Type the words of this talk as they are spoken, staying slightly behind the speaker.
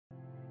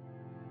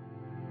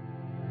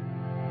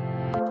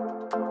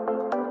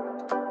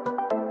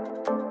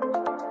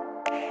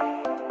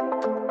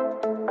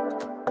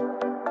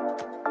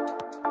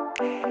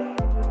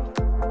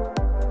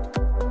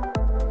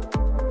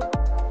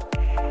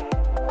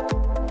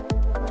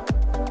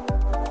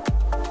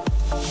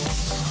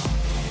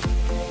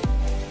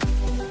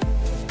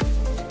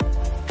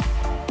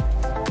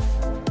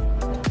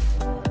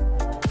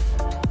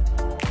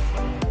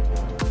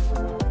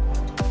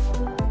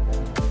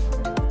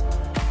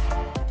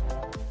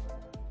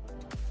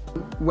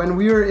When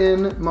we were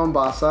in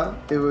Mombasa,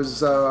 it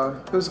was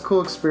a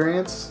cool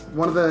experience.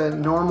 One of the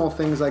normal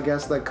things, I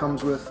guess, that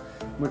comes with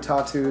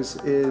matatus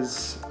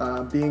is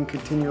being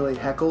continually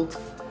heckled.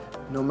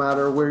 No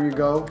matter where you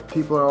go,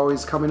 people are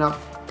always coming up.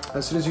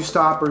 As soon as you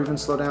stop or even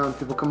slow down,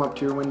 people come up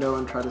to your window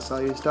and try to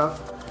sell you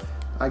stuff.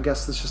 I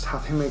guess that's just how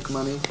they make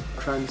money.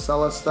 Trying to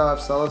sell us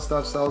stuff, sell us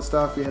stuff, sell us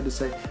stuff. We had to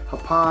say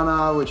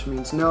hapana, which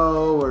means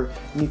no, or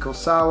niko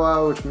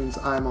sawa, which means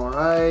I'm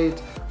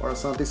alright, or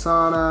asante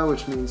sana,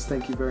 which means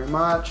thank you very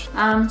much.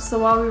 So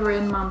while we were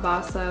in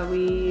Mombasa,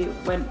 we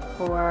went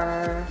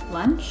for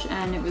lunch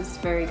and it was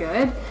very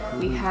good.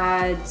 We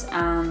had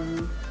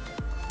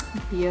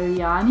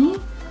biryani.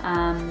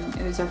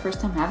 It was our first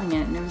time having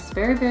it and it was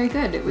very, very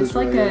good. It was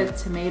like a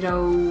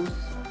tomato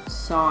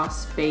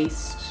sauce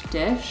based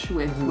dish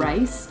with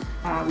rice.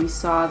 We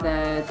saw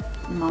the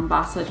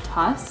Mombasa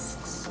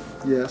tusks.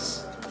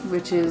 Yes.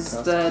 Which is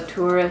the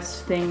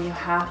tourist thing you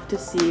have to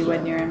see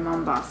when you're in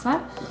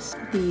Mombasa. Yes.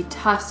 The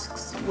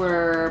tusks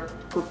were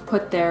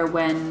put there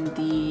when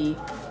the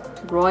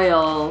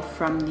royal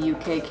from the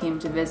UK came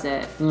to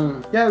visit.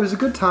 Yeah, it was a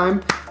good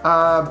time.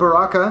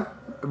 Baraka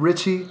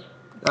Richie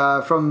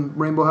from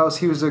Rainbow House,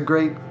 he was a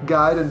great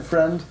guide and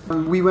friend.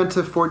 We went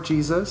to Fort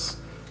Jesus.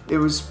 It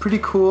was pretty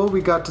cool.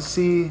 We got to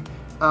see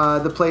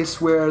the place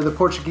where the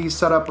Portuguese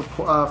set up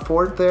a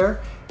fort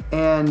there,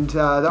 and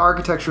the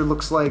architecture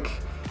looks like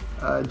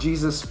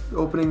Jesus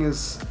opening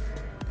his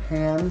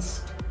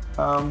hands,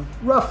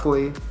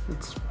 roughly.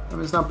 I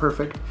mean, it's not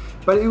perfect,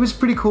 but it was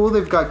pretty cool.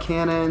 They've got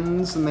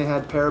cannons and they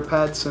had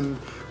parapets and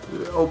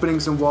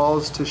openings in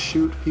walls to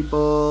shoot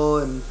people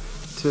and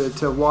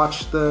to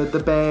watch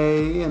the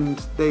bay, and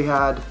they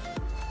had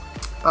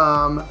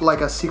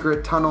like a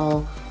secret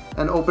tunnel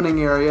and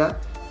opening area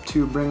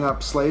to bring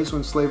up slaves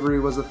when slavery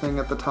was a thing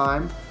at the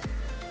time.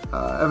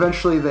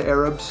 Eventually the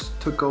Arabs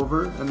took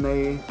over,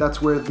 and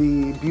that's where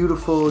the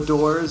beautiful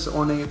doors,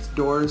 ornate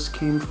doors,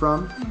 came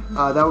from.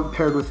 That was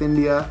paired with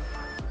India.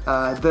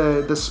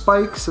 The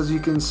spikes, as you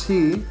can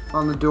see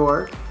on the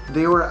door,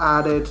 they were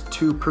added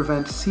to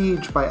prevent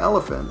siege by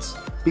elephants,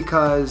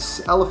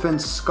 because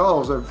elephants'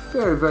 skulls are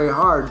very, very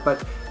hard,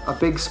 but a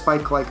big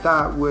spike like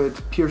that would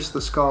pierce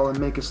the skull and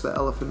make it so the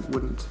elephant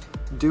wouldn't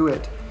do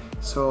it.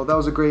 So that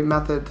was a great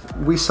method.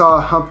 We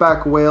saw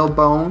humpback whale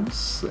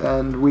bones,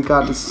 and we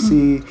got to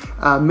see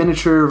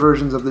miniature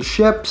versions of the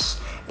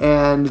ships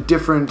and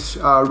different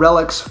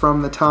relics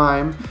from the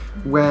time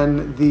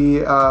when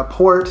the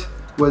port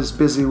was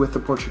busy with the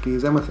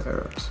Portuguese and with the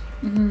Arabs.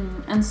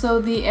 And so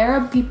the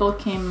Arab people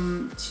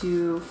came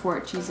to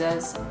Fort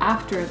Jesus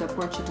after the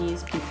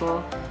Portuguese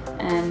people,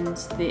 and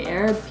the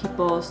Arab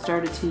people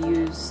started to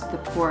use the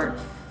port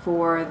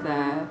for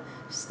the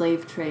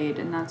slave trade,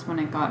 and that's when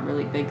it got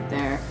really big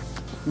there.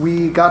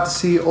 We got to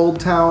see Old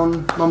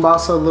Town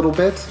Mombasa a little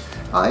bit.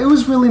 It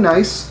was really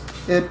nice.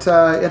 It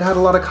had a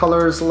lot of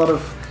colors, a lot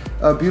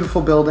of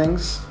beautiful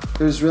buildings.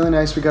 It was really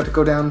nice. We got to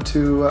go down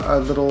to a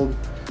little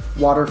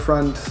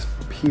waterfront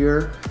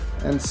pier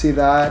and see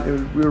that. We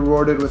were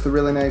rewarded with a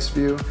really nice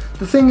view.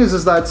 The thing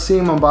is that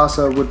seeing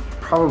Mombasa would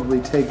probably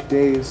take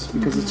days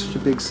because it's such a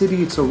big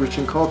city, it's so rich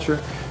in culture.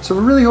 So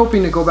we're really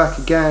hoping to go back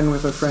again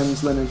with our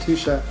friends Lynn and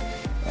Tusha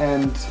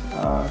and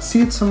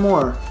see it some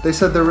more. They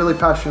said they're really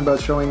passionate about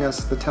showing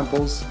us the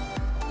temples,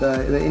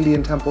 the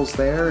Indian temples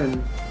there.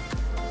 And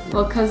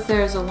well, because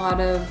there's a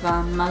lot of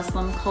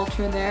Muslim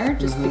culture there,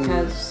 just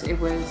because it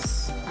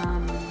was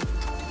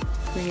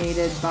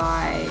created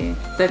by,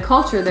 the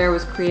culture there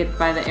was created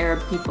by the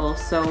Arab people,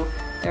 so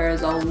there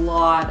is a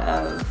lot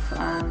of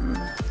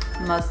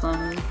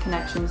Muslim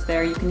connections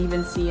there. You can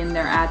even see in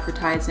their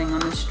advertising on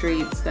the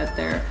streets that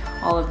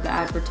all of the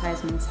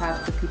advertisements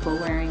have the people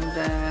wearing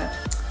the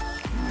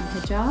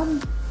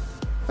hijab?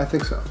 I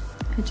think so.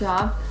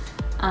 Hijab.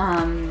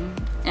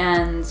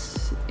 And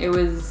it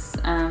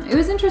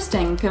was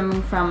interesting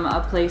coming from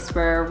a place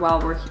where,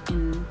 while we're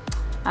in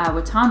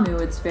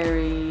Watamu, it's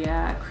very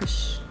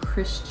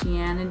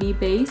Christianity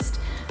based.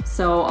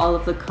 So all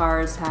of the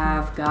cars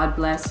have God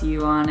bless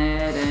you on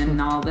it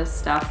and all this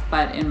stuff.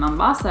 But in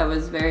Mombasa, it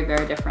was very,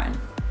 very different.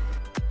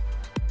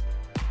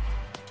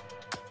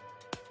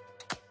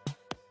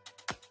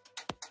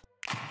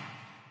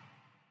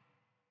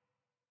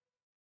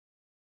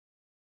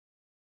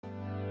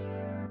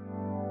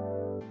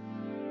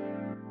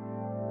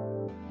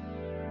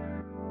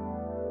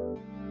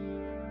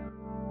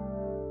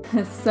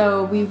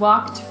 So we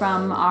walked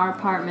from our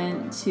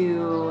apartment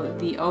to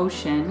the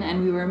ocean,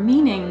 and we were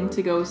meaning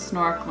to go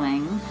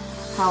snorkeling.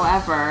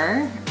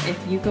 However, if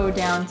you go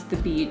down to the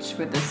beach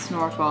with a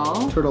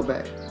snorkel... Turtle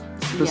Bay,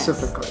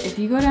 specifically. Yes, if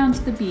you go down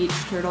to the beach,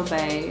 Turtle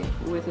Bay,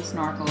 with a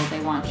snorkel, they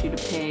want you to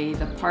pay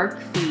the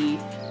park fee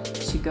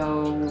to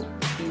go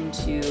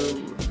into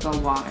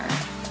the water.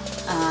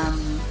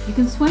 You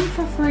can swim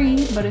for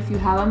free, but if you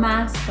have a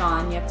mask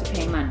on, you have to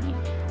pay money.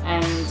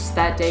 And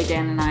that day,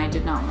 Dan and I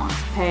did not want to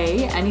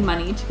pay any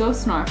money to go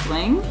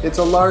snorkeling. It's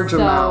a large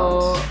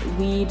amount. So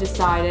we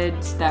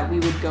decided that we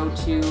would go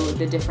to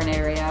the different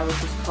area,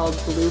 which is called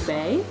Blue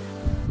Bay.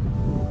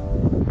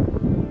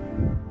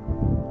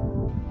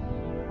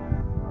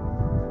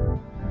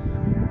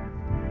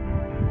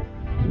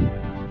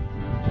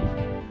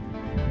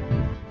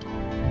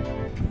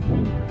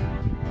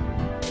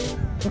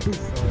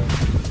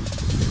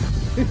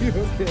 you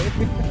okay?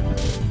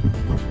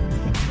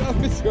 Stop,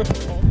 it's your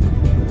fault.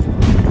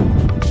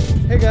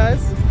 Hey guys,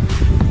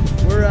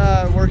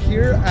 we're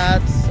here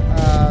at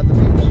the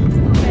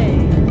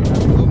beach,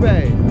 Blue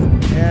Bay,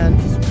 and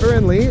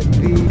currently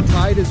the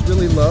tide is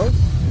really low,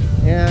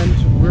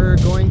 and we're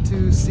going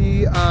to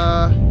see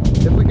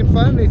if we can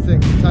find anything.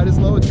 The tide is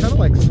low. It's kind of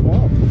like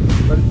swamp,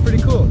 but it's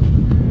pretty cool.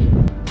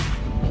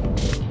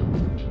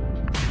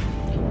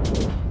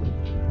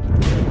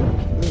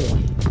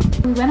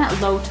 We went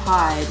at low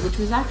tide, which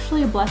was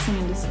actually a blessing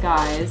in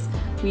disguise.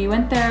 We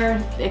went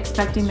there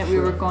expecting that we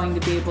were going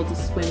to be able to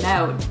swim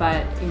out,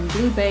 but in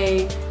Blue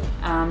Bay,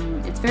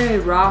 it's very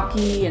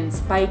rocky and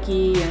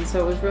spiky, and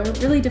so it was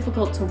really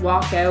difficult to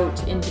walk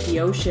out into the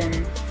ocean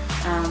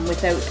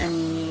without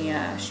any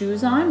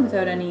shoes on,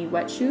 without any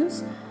wet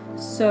shoes.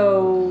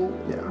 So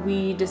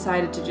we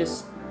decided to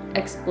just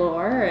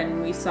explore,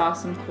 and we saw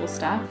some cool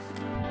stuff.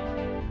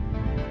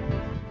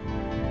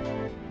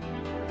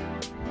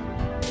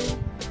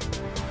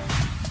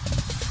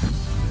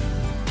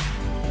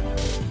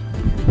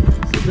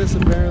 This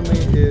apparently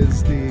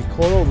is the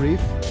coral reef.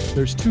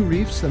 There's 2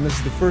 reefs, and this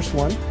is the first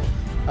one.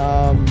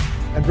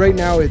 And right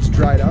now it's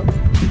dried up,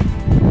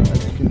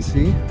 as you can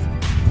see.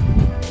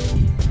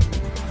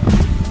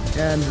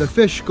 And the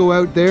fish go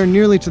out there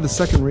nearly to the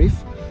second reef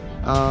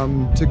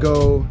to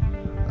go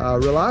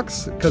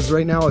relax, because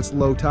right now it's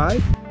low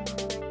tide.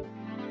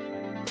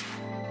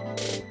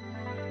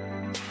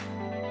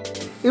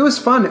 It was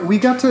fun. We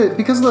got to,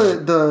 because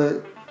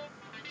the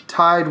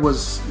tide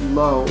was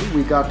low,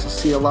 we got to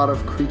see a lot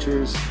of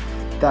creatures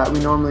that we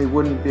normally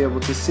wouldn't be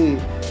able to see.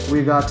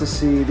 We got to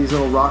see these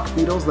little rock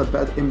beetles that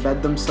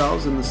embed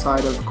themselves in the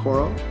side of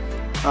coral.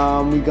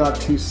 We got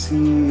to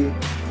see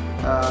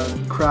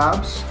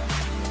crabs.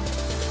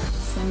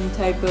 Some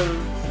type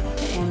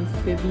of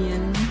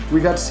amphibian. We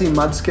got to see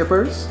mud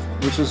skippers,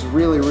 which is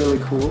really, really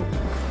cool.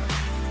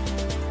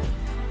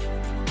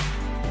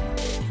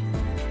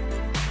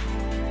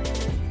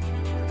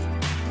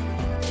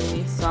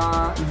 We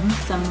saw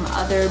some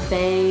other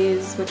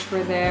bays which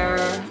were there.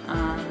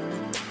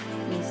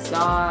 We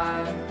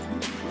saw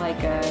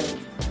like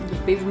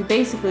we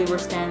basically were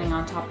standing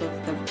on top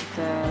of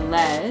the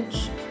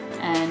ledge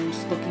and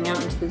looking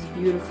out into this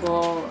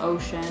beautiful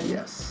ocean.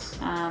 Yes.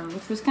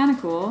 Which was kind of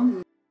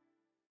cool.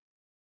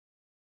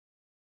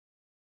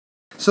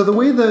 So the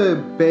way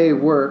the bay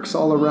works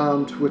all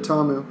around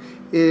Watamu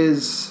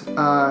is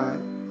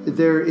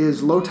there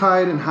is low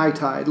tide and high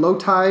tide. Low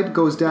tide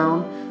goes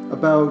down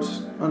about,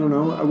 I don't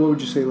know, what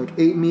would you say, like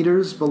 8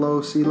 meters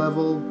below sea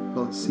level?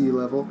 Well, sea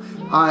level.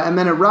 And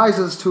then it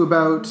rises to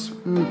about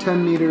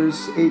 10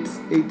 meters, 8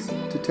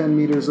 to 10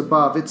 meters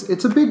above.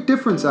 It's a big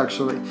difference,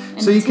 actually.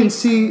 And so you can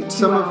see 2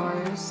 some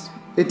hours.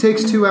 It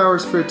takes 2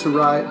 hours for it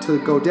to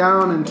go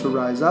down and to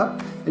rise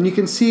up. And you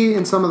can see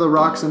in some of the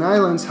rocks and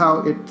islands how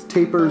it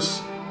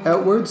tapers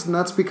outwards, and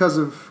that's because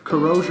of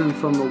corrosion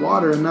from the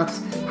water, and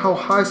that's how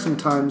high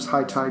sometimes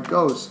high tide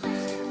goes.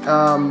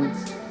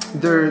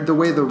 The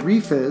way the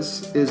reef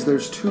is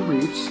there's 2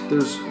 reefs.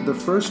 There's the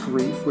first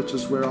reef, which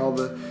is where all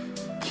the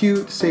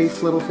cute,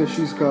 safe little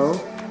fishies go,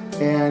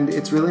 and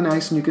it's really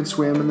nice and you can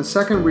swim. And the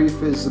second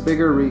reef is the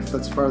bigger reef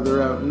that's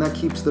farther out, and that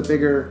keeps the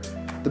bigger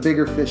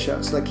fish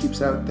out. So that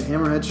keeps out the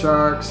hammerhead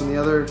sharks and the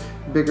other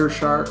bigger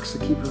sharks.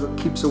 It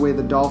keeps away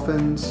the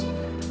dolphins.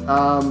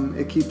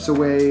 It keeps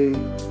away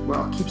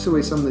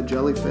some of the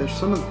jellyfish.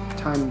 Some of the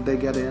time they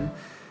get in.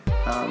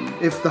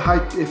 If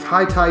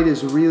high tide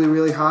is really,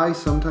 really high,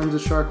 sometimes a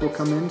shark will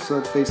come in,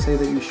 so they say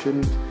that you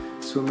shouldn't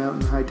swim out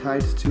in high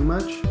tide too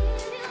much.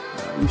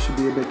 You should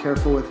be a bit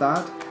careful with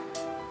that.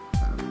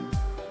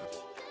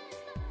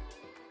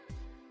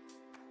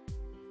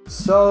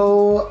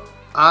 So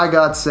I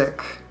got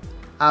sick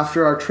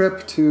after our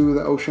trip to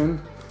the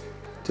ocean,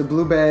 to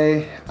Blue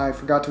Bay. I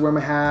forgot to wear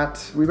my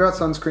hat. We brought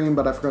sunscreen,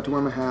 but I forgot to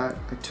wear my hat.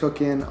 I took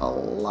in a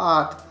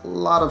lot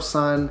of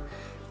sun.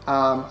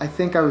 I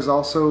think I was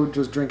also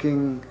just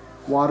drinking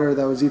water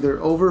that was either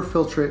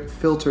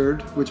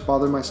filtered, which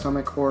bothered my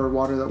stomach, or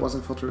water that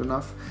wasn't filtered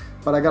enough.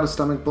 But I got a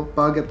stomach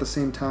bug at the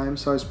same time,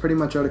 so I was pretty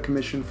much out of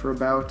commission for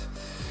about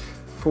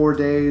 4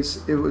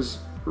 days. It was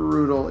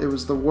brutal. It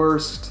was the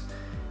worst.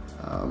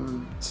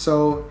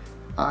 So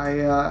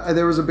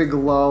there was a big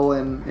lull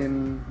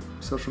in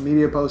social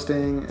media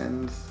posting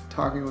and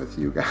talking with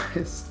you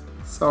guys.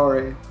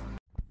 Sorry.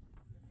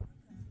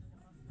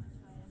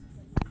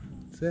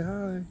 Say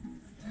hi.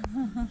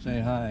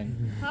 Say hi.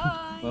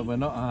 Hi. Well, we're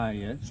not hi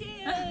yet.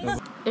 Cheers.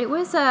 It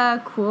was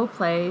a cool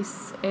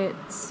place. It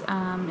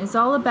is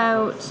all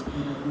about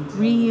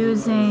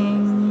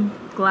reusing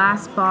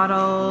glass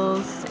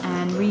bottles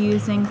and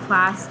reusing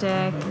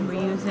plastic,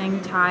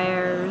 reusing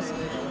tires,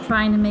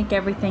 trying to make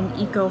everything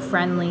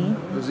eco-friendly.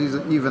 There's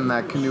even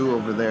that canoe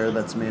over there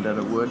that's made out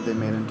of wood, they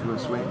made into a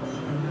swing.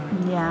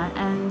 Yeah,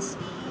 and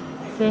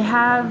they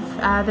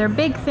have, their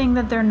big thing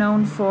that they're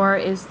known for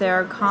is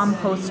their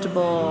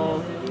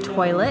compostable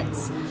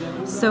toilets.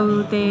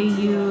 So they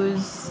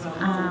use,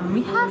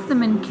 we have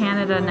them in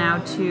Canada now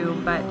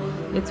too, but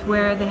it's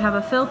where they have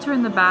a filter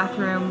in the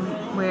bathroom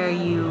where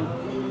you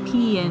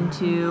pee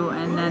into,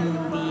 and then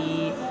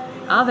the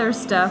other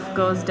stuff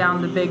goes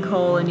down the big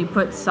hole and you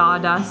put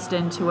sawdust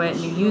into it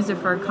and you use it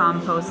for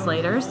compost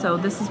later. So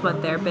this is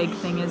what their big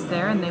thing is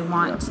there, and they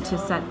want to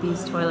set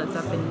these toilets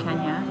up in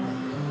Kenya.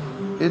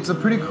 It's a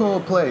pretty cool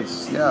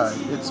place, yeah.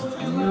 It's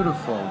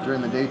beautiful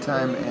during the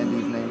daytime and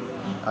evening.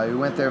 We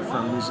went there for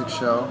a music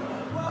show.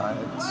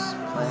 It's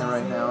playing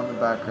right now in the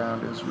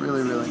background. It was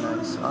really, really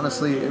nice.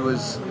 Honestly, it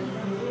was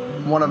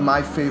one of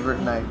my favorite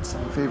nights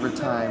and favorite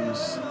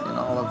times in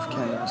all of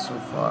Kenya so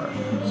far.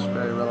 It was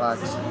very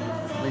relaxing.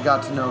 We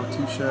got to know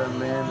Tusha,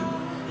 Lynn,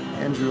 and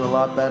Andrew a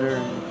lot better.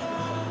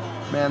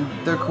 And man,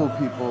 they're cool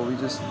people. We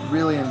just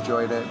really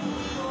enjoyed it.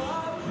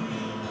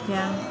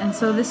 Yeah, and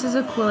so this is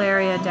a cool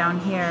area down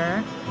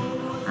here.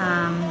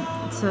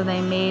 So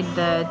they made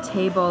the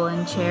table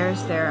and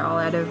chairs there all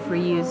out of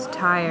reused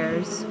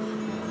tires,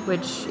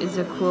 which is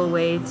a cool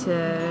way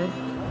to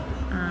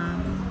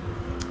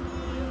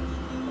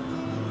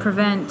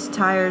prevent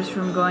tires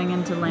from going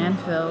into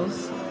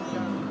landfills.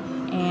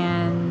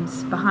 And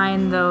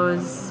behind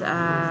those,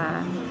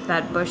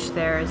 that bush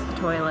there is the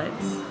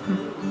toilets.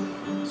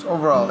 So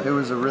overall, it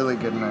was a really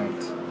good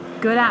night.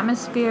 Good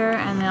atmosphere,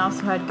 and they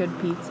also had good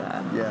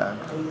pizza. Yeah,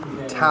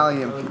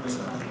 Italian pizza.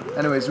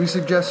 Anyways, we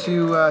suggest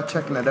you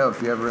checking it out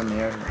if you're ever in the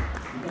area.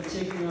 You can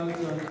check it out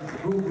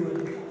on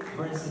Google,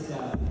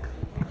 Versatile.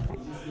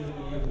 It's just gonna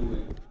be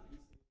everywhere.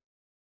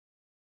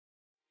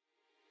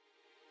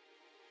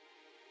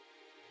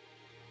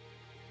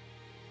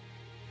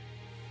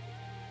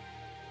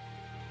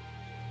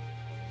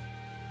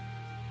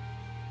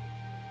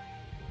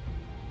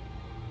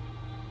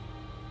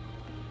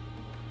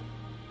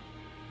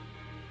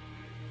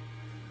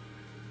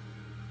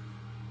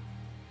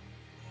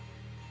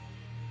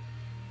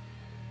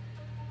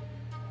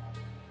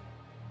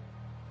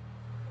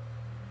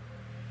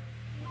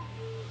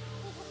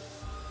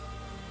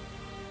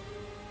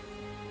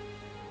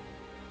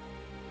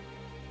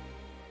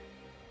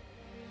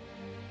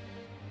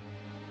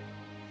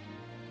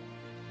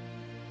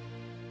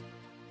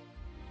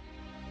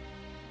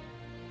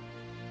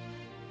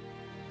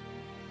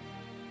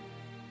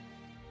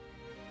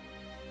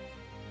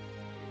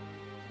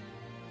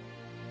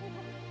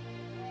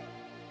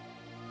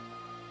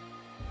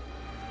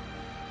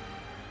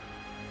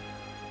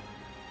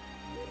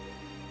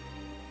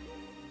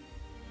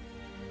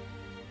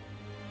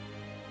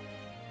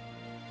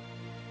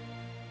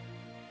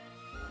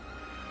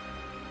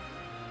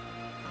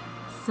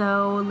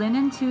 So Lynn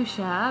and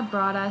Tusha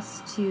brought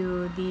us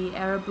to the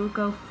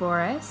Arabuko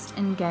forest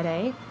in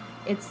Gede.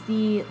 It's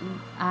the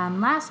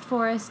last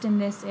forest in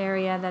this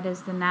area that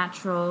is the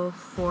natural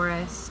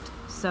forest.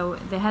 So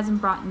it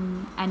hasn't brought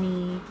in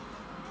any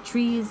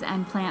trees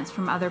and plants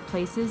from other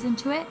places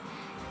into it.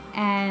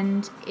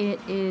 And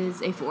it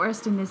is a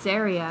forest in this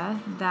area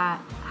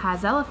that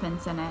has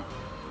elephants in it.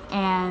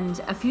 And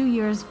a few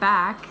years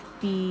back,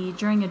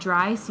 during a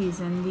dry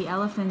season, the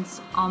elephants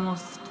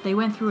they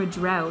went through a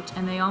drought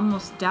and they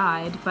almost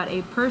died, but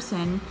a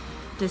person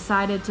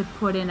decided to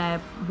put in a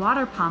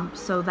water pump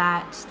so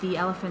that the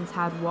elephants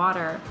had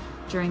water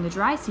during the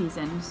dry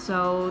season.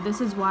 So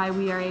this is why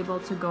we are able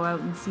to go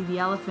out and see the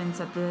elephants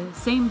at the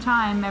same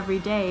time every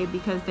day,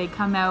 because they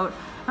come out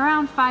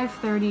around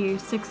 5:30 or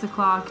 6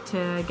 o'clock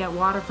to get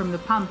water from the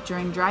pump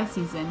during dry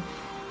season.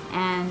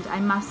 And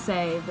I must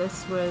say,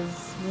 this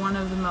was one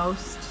of the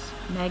most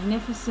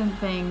magnificent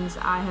things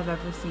I have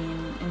ever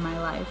seen in my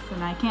life.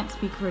 And I can't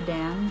speak for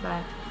Dan,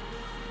 but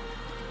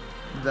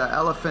The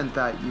elephant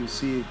that you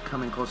see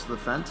coming close to the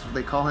fence,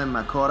 they call him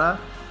Makura,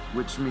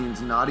 which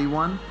means naughty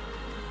one,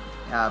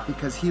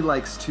 because he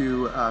likes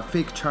to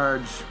fake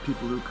charge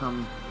people who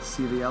come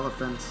see the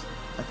elephants.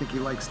 I think he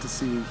likes to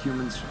see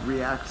humans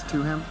react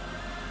to him.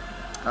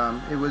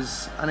 It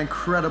was an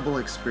incredible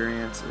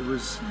experience. It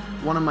was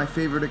one of my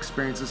favorite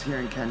experiences here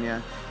in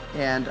Kenya,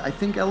 and I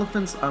think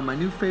elephants are my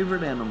new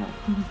favorite animal.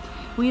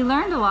 We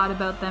learned a lot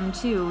about them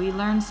too. We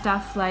learned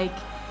stuff like,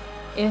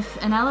 if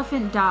an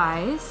elephant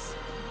dies,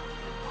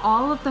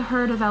 all of the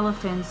herd of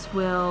elephants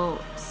will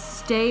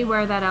stay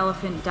where that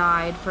elephant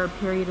died for a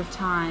period of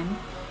time,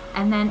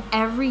 and then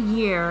every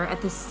year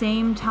at the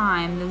same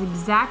time, the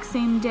exact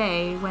same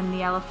day when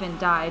the elephant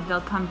died,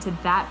 they'll come to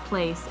that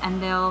place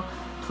and they'll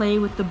play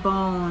with the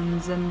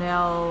bones and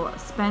they'll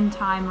spend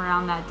time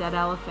around that dead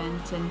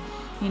elephant. And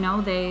you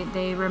know,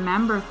 they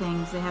remember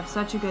things. They have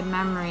such a good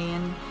memory,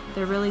 and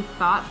they're really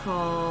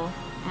thoughtful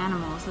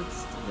animals.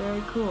 It's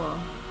very cool.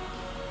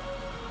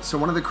 So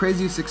one of the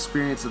craziest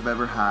experiences I've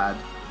ever had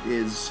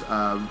is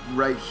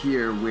right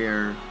here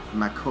where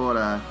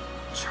Makura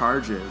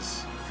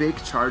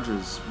fake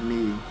charges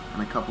me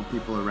and a couple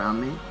people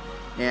around me.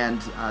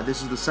 And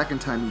this is the second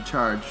time he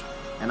charged,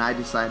 and I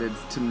decided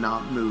to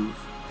not move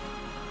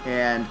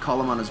and call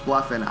him on his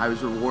bluff, and I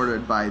was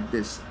rewarded by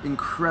this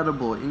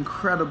incredible,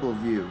 incredible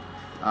view.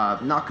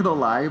 Not gonna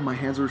lie, my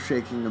hands were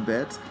shaking a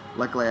bit.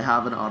 Luckily I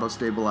have an auto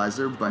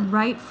stabilizer, but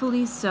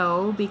Rightfully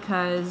so,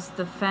 because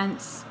the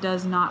fence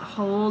does not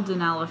hold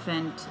an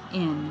elephant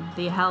in.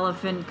 The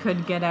elephant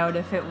could get out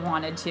if it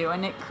wanted to,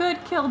 and it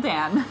could kill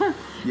Dan.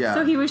 Yeah.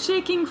 So he was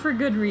shaking for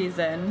good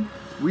reason.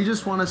 we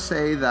just want to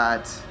say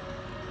that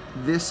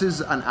this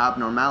is an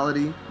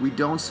abnormality. We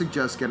don't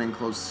suggest getting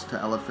close to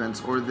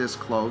elephants or this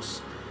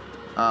close.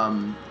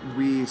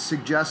 We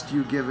suggest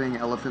you giving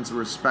elephants a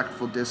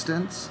respectful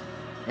distance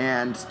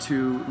and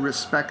to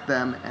respect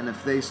them, and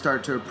if they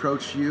start to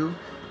approach you,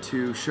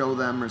 to show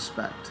them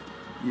respect.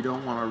 You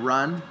don't want to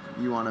run,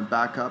 you want to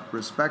back up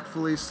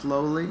respectfully,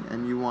 slowly,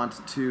 and you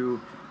want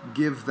to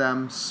give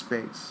them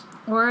space.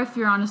 Or if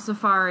you're on a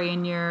safari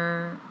and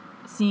you're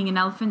seeing an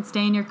elephant,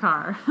 stay in your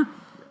car.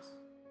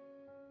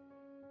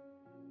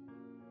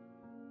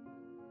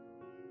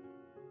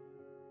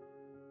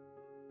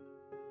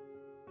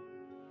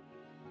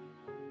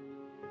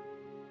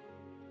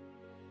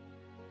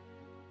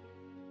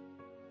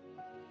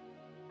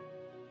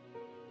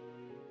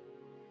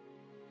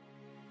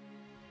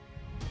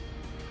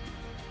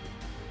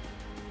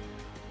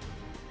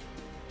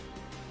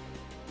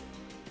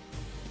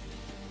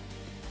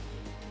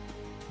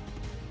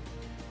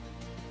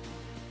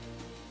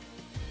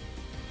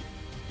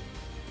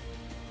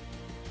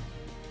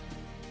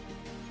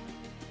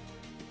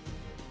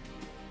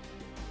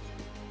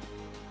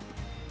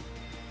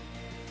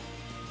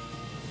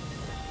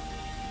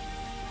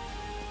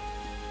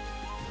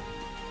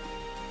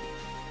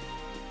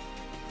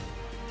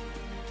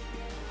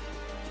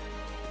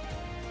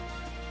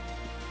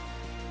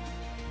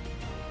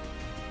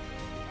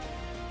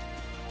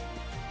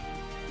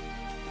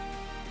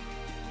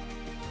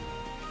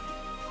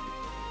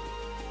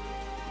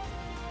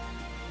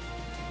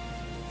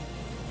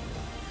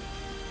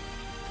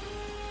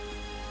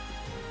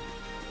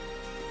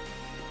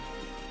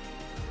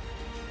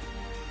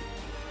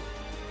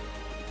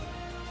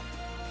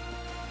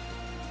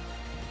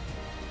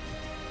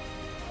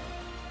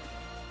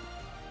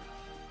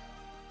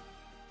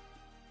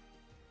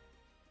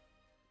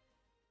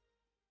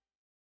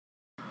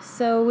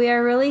 So we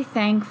are really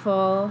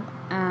thankful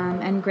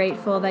and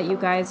grateful that you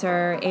guys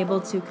are able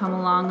to come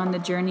along on the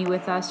journey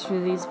with us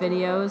through these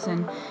videos,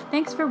 and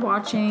thanks for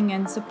watching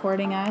and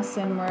supporting us,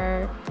 and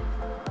we're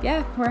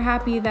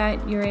happy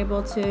that you're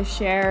able to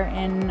share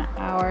in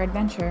our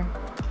adventure.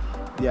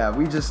 Yeah,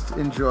 we just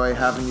enjoy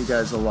having you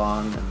guys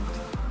along and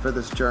for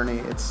this journey.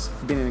 It's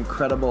been an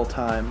incredible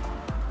time.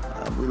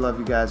 We love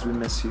you guys, we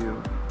miss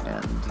you,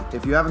 and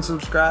if you haven't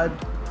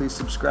subscribed, please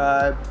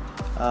subscribe.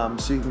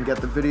 So you can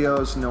get the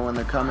videos, know when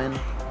they're coming.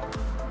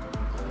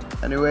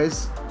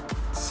 Anyways,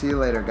 see you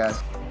later, guys.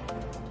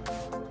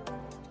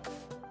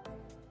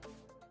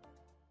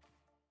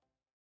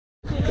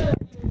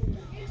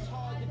 It's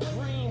hard to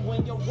dream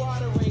when your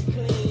water ain't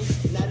clean.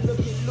 Now look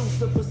at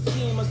Lucifer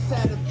scheme of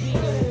Saturday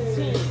and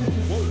team.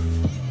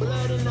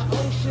 Blood in the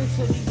ocean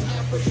to these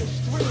African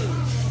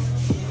streams.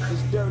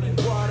 This dirty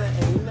water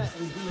ain't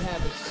nothing we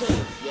haven't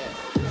seen yet.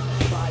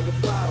 Buy a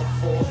bottle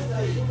for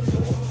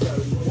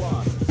dirty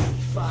water.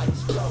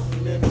 Bodies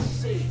floating in the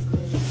sea.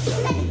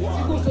 Dirty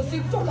water.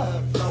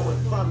 Blood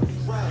flowing from the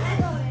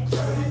ground.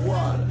 Dirty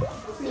water.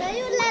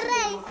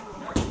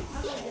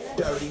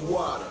 Dirty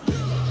water.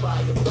 Buy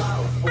a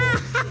bottle for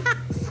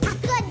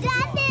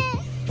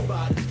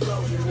bodies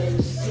floating in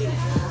the sea.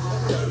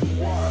 Dirty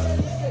water.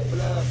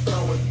 Blood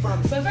flowing from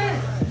the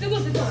ground.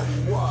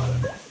 Dirty water.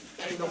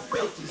 Ain't no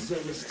filters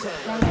in this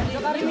town.